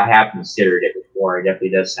I have considered it before. It definitely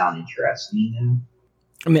does sound interesting.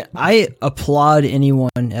 I mean, I applaud anyone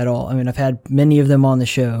at all. I mean, I've had many of them on the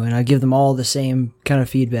show, and I give them all the same kind of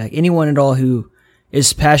feedback. Anyone at all who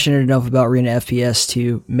is passionate enough about Arena FPS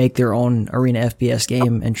to make their own Arena FPS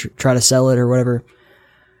game and try to sell it or whatever.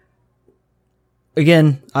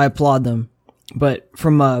 Again, I applaud them. But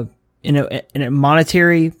from in a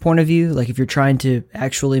monetary point of view, like if you're trying to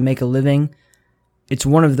actually make a living, it's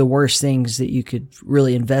one of the worst things that you could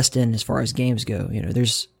really invest in as far as games go.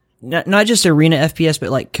 There's not just arena FPS, but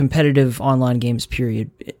like competitive online games,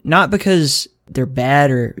 period. Not because they're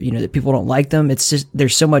bad or, that people don't like them. It's just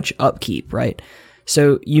there's so much upkeep, right?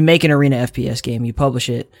 So you make an arena FPS game, you publish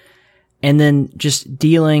it, and then just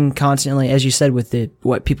dealing constantly, as you said, with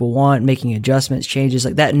what people want, making adjustments, changes,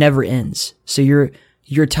 like that never ends. So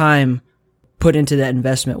your time put into that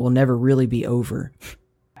investment will never really be over.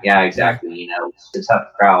 Yeah, exactly. It's a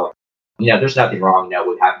tough crowd. There's nothing wrong,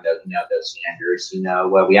 with having those, those standards.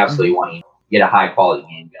 We absolutely want to get a high quality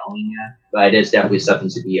game going, but it is definitely something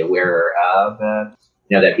to be aware of.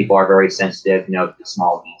 That people are very sensitive, to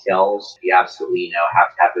small details. You absolutely, have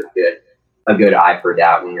to have a good eye for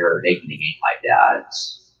that when you're making a game like that.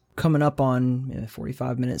 Coming up on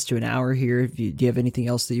 45 minutes to an hour here. Do you have anything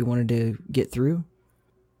else that you wanted to get through?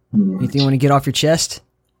 Anything you want to get off your chest?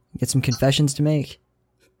 Get some confessions to make?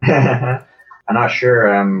 I'm not sure.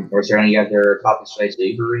 Was there any other topics related to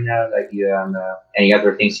Uber Arena? Like any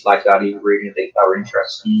other things you liked about Uber Arena think that were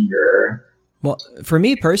interesting? Or well, for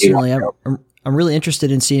me personally, I'm really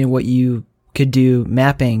interested in seeing what you could do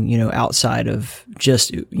mapping, outside of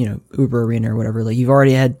just Uber Arena or whatever. Like you've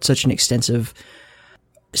already had such an extensive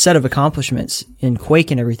set of accomplishments in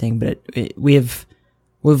Quake and everything, but we have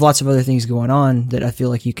lots of other things going on that I feel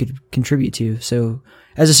like you could contribute to. So,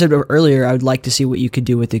 as I said earlier, I would like to see what you could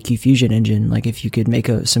do with the Qfusion engine. Like if you could make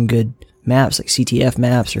some good maps, like CTF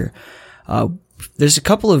maps, or there's a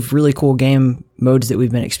couple of really cool game modes that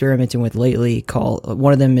we've been experimenting with lately.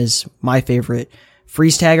 One of them is my favorite,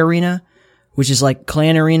 Freeze Tag Arena, which is like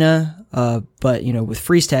Clan Arena, but with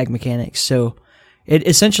freeze tag mechanics. So it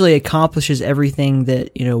essentially accomplishes everything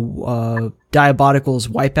that Diabotical's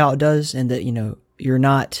Wipeout does, and that you're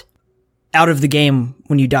not out of the game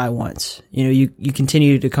when you die once. You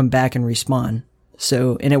continue to come back and respawn.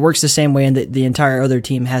 So, and it works the same way in that the entire other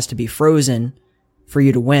team has to be frozen for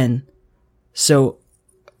you to win. So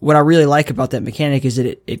what I really like about that mechanic is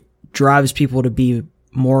that it drives people to be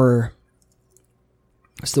more,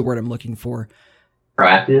 what's the word I'm looking for?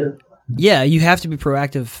 Proactive? Yeah, you have to be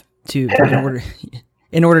proactive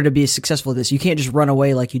in order to be successful at this. You can't just run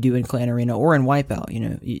away like you do in Clan Arena or in Wipeout.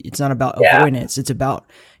 It's not about avoidance. It's about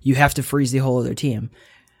you have to freeze the whole other team.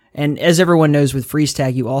 And as everyone knows, with freeze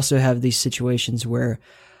tag, you also have these situations where,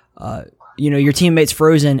 your teammate's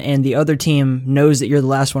frozen and the other team knows that you're the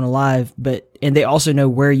last one alive, and they also know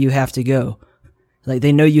where you have to go. Like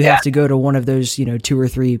they know you have to go to one of those, 2 or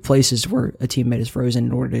 3 places where a teammate is frozen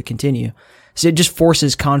in order to continue. So it just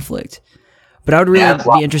forces conflict. But I would really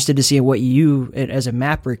be interested to see what you, as a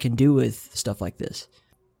mapper, can do with stuff like this.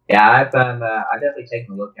 Yeah, I've definitely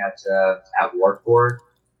taken a look at Warforged.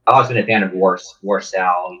 I've always been a fan of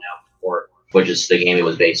Warsaw, which is the game it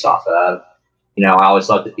was based off of. I always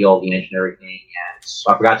loved the feel of the engine and everything. And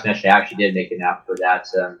so I forgot to mention, I actually did make an app for that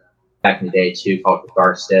back in the day too, called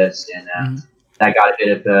Catharsis, and that got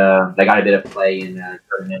a bit of play in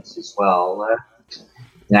tournaments as well.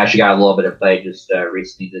 And actually got a little bit of play just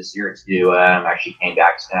recently this year too. Actually came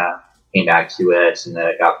back to it and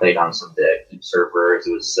got played on some of the Keep servers.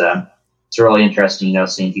 It was it's really interesting,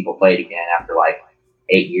 seeing people play it again after like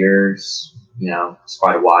 8 years. It's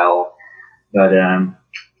quite a while. But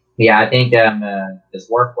I think this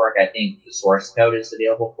work, I think the source code is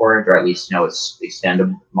available for it, or at least it's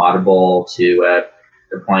extendable to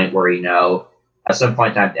the point where at some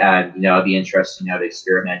point in time, it'd be interesting, to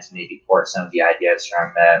experiment and maybe port some of the ideas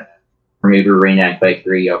from Uber Arena and Quake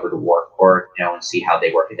 3 over to Warforged, and see how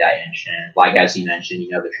they work with that engine. Like, as you mentioned,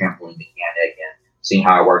 the trampoline mechanic and seeing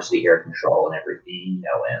how it works with the air control and everything,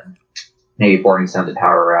 and maybe porting some of the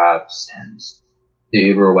power-ups and the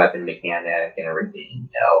Uber weapon mechanic and everything,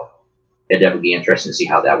 it'd definitely be interesting to see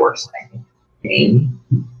how that works in the game.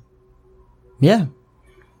 Yeah.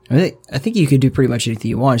 I think you could do pretty much anything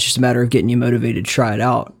you want. It's just a matter of getting you motivated to try it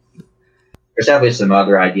out. There's definitely some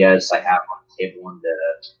other ideas I have on the table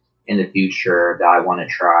in the future that I want to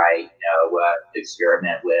try, to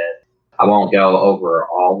experiment with. I won't go over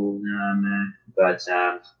all of them, but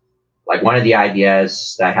like one of the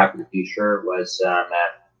ideas that I have for the future was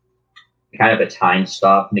kind of a time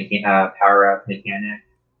stop power-up mechanic.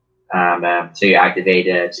 So you activate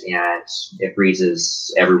it and it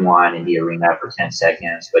freezes everyone in the arena for 10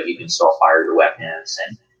 seconds, but you can still fire your weapons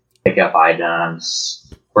and pick up items.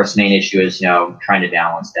 Of course, the main issue is, trying to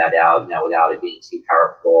balance that out, without it being too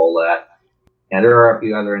powerful. There are a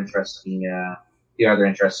few other interesting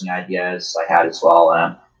ideas I had as well.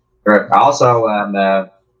 I also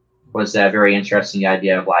was a very interesting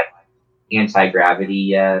idea of like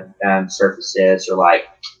anti-gravity surfaces, or like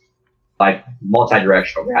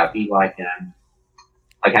multi-directional gravity. Like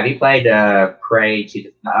have you played Prey?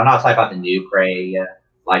 I'm not talking about the new Prey,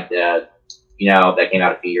 like the that came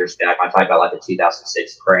out a few years back. I'm talking about like the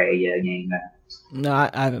 2006 Prey game. No, I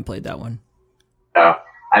haven't played that one.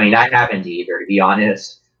 I mean, I haven't either, to be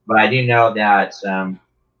honest. But I do know that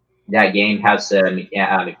that game has a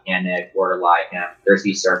mechanic where like there's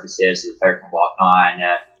these surfaces the player can walk on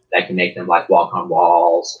that can make them like walk on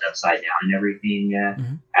walls and upside down and everything.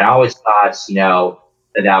 And I always thought,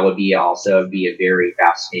 that would be a very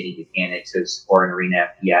fascinating mechanic to explore in arena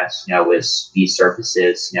FPS. With these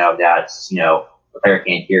surfaces, that the player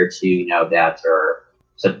can't adhere to, that are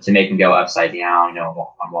to make them go upside down,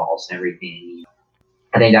 walk on walls and everything.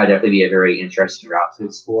 I think that would definitely be a very interesting route to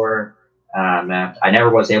explore. I never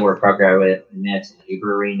was able to program it in the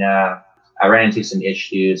Uber Arena. I ran into some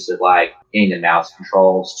issues with like getting the mouse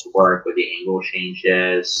controls to work with the angle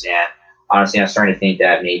changes, and honestly, I'm starting to think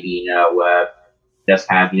that maybe that's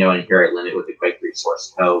kind of an inherent limit with the quick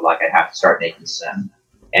resource code. Like I have to start making some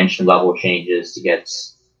engine level changes to get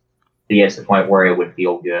to the point where it would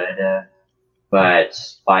feel good. But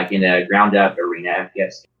like in a ground up arena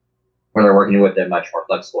FPS, where they're working with a much more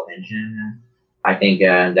flexible engine, I think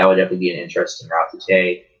that would definitely be an interesting route to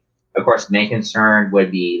take. Of course, the main concern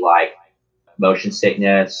would be like motion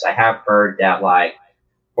sickness. I have heard that like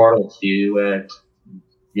Portal 2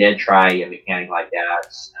 did try a mechanic like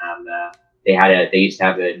that. They used to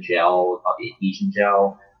have a gel called the adhesion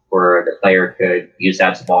gel where the player could use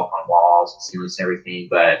that to walk on walls and ceilings and everything.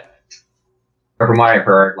 But from what I've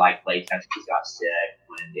heard, like play testers got sick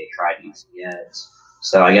when they tried using it.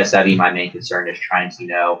 So I guess that'd be my main concern, is trying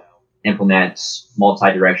to implement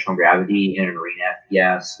multi-directional gravity in an arena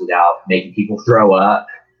FPS without making people throw up.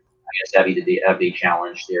 I guess that'd be a big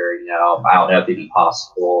challenge there. I don't know if it'd be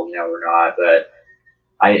possible, or not, but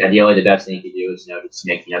ideally the best thing you could do is, just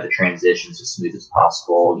make, the transitions as smooth as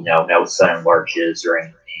possible, no sudden lurches or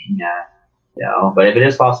anything, but if it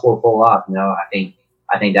is possible to pull off, I think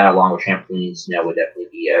that along with trampolines, would definitely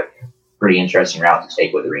be a pretty interesting route to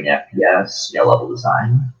take with arena FPS, level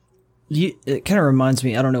design. It kind of reminds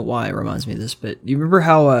me, I don't know why it reminds me of this, but you remember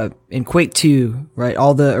how in Quake 2, right,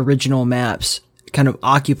 all the original maps kind of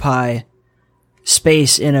occupy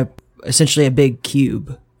space in essentially a big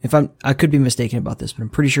cube. I could be mistaken about this, but I'm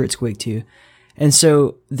pretty sure it's Quake 2. And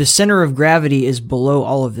so the center of gravity is below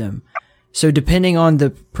all of them. So depending on the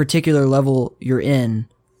particular level you're in,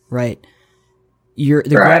 right, the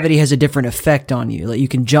gravity has a different effect on you. Like you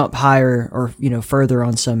can jump higher or, further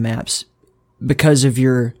on some maps because of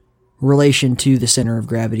your relation to the center of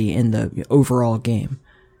gravity in the overall game.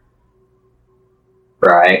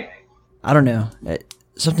 Right. I don't know.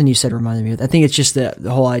 Something you said reminded me of. I think it's just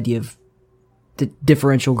the whole idea of the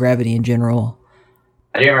differential gravity in general.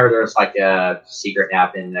 I do remember there was like a secret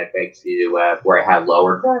map in Quake 2 where it had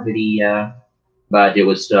lower gravity, but it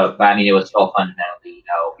was still fundamentally,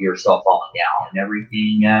 you're still falling down and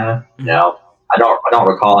everything. I don't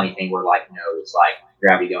recall anything where it's like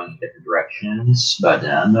gravity going in different directions, but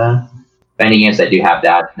any games that do have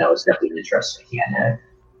that, it's definitely an interesting mechanic.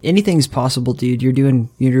 Anything's possible, dude. You're doing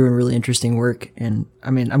really interesting work, and I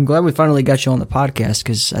mean, I'm glad we finally got you on the podcast.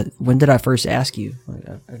 Because when did I first ask you?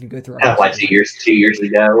 I can go through. Like 2 years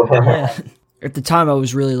ago. Yeah. At the time, I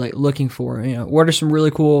was really looking for what are some really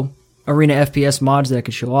cool arena FPS mods that I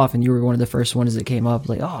could show off, and you were one of the first ones that came up.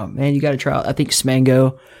 Like, oh man, you got to try out. I think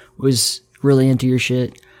Smango was really into your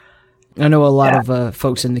shit. I know a lot of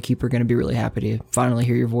folks in the Keep are going to be really happy to finally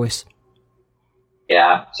hear your voice.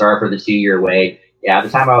 Yeah, sorry for the 2-year wait. Yeah, at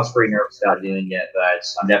the time I was pretty nervous about doing it, but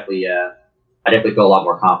I definitely feel a lot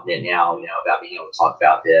more confident now, about being able to talk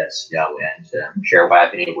about this, and share what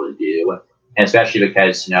I've been able to do. And especially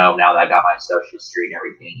because, now that I've got my social history and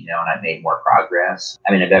everything, and I've made more progress,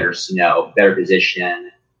 I'm in a better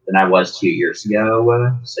position than I was 2 years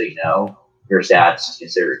ago. So, there's that to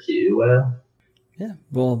consider too. Yeah,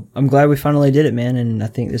 well, I'm glad we finally did it, man, and I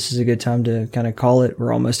think this is a good time to kind of call it.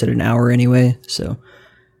 We're almost at an hour anyway, so.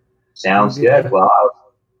 Sounds good. Well,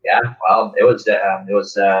 it was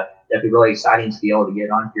definitely really exciting to be able to get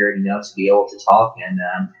on here, to be able to talk, and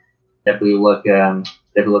definitely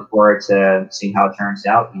look forward to seeing how it turns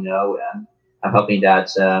out. And I'm hoping that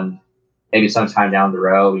maybe sometime down the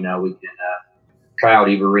road, we can try out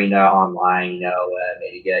Eve Arena online.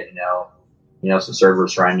 Maybe get some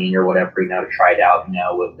servers running or whatever, to try it out.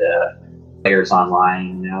 With the players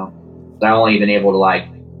online. I've only been able to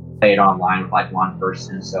play it online with one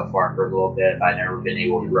person so far for a little bit. I've never been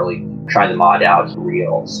able to really try the mod out for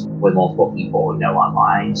reals with multiple people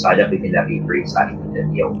online. So I definitely think that'd be pretty exciting to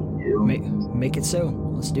be able to do. Make it so.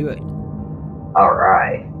 Let's do it. All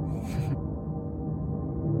right.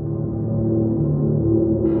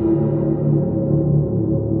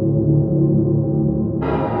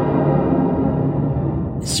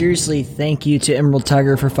 seriously, thank you to Emerald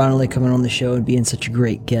Tiger for finally coming on the show and being such a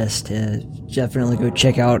great guest. Definitely go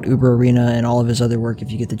check out Uber Arena and all of his other work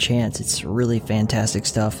if you get the chance. It's really fantastic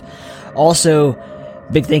stuff. Also,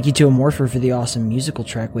 big thank you to Amorpher for the awesome musical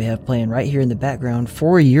track we have playing right here in the background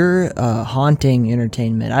for your haunting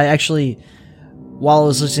entertainment. I actually, while I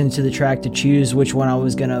was listening to the track to choose which one I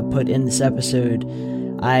was going to put in this episode,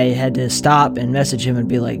 I had to stop and message him and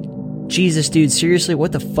be like, Jesus, dude, seriously,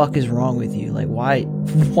 what the fuck is wrong with you? Like, why?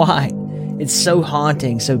 It's so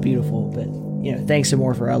haunting, so beautiful. But, thanks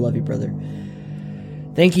Amorpher. I love you, brother.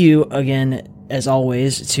 Thank you again, as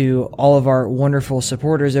always, to all of our wonderful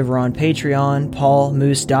supporters over on Patreon: Paul,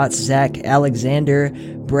 Moose, Dots, Zach, Alexander,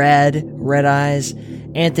 Brad, Red Eyes,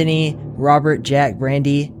 Anthony, Robert, Jack,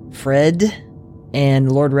 Brandy, Fred,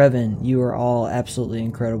 and Lord Revan. You are all absolutely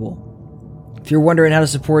incredible. If you're wondering how to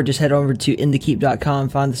support, just head over to inthekeep.com,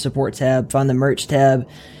 find the support tab, find the merch tab,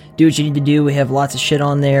 do what you need to do. We have lots of shit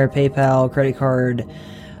on there: PayPal, credit card,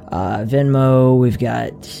 Venmo. We've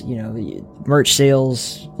got, merch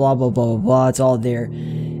sales, blah, blah, blah, blah, blah. It's all there.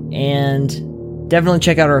 And definitely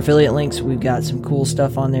check out our affiliate links. We've got some cool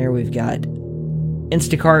stuff on there. We've got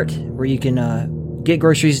Instacart, where you can get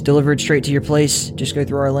groceries delivered straight to your place. Just go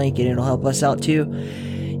through our link and it'll help us out too.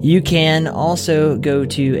 You can also go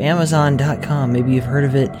to Amazon.com. Maybe you've heard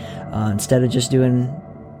of it. Instead of just doing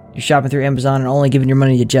your shopping through Amazon and only giving your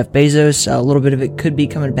money to Jeff Bezos, a little bit of it could be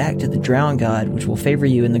coming back to the Drowned God, which will favor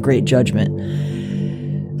you in the Great Judgment.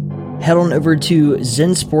 Head on over to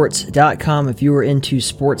Zensports.com if you are into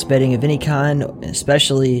sports betting of any kind,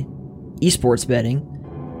 especially esports betting.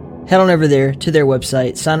 Head on over there to their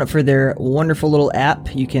website. Sign up for their wonderful little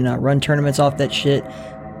app. You can run tournaments off that shit.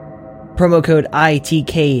 Promo code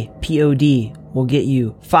ITKPOD will get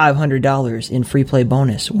you $500 in free play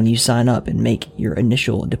bonus when you sign up and make your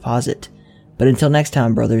initial deposit. But until next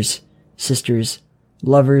time, brothers, sisters,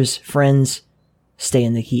 lovers, friends, stay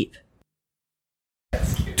in the keep.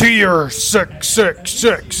 Tier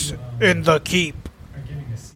 666 in the keep.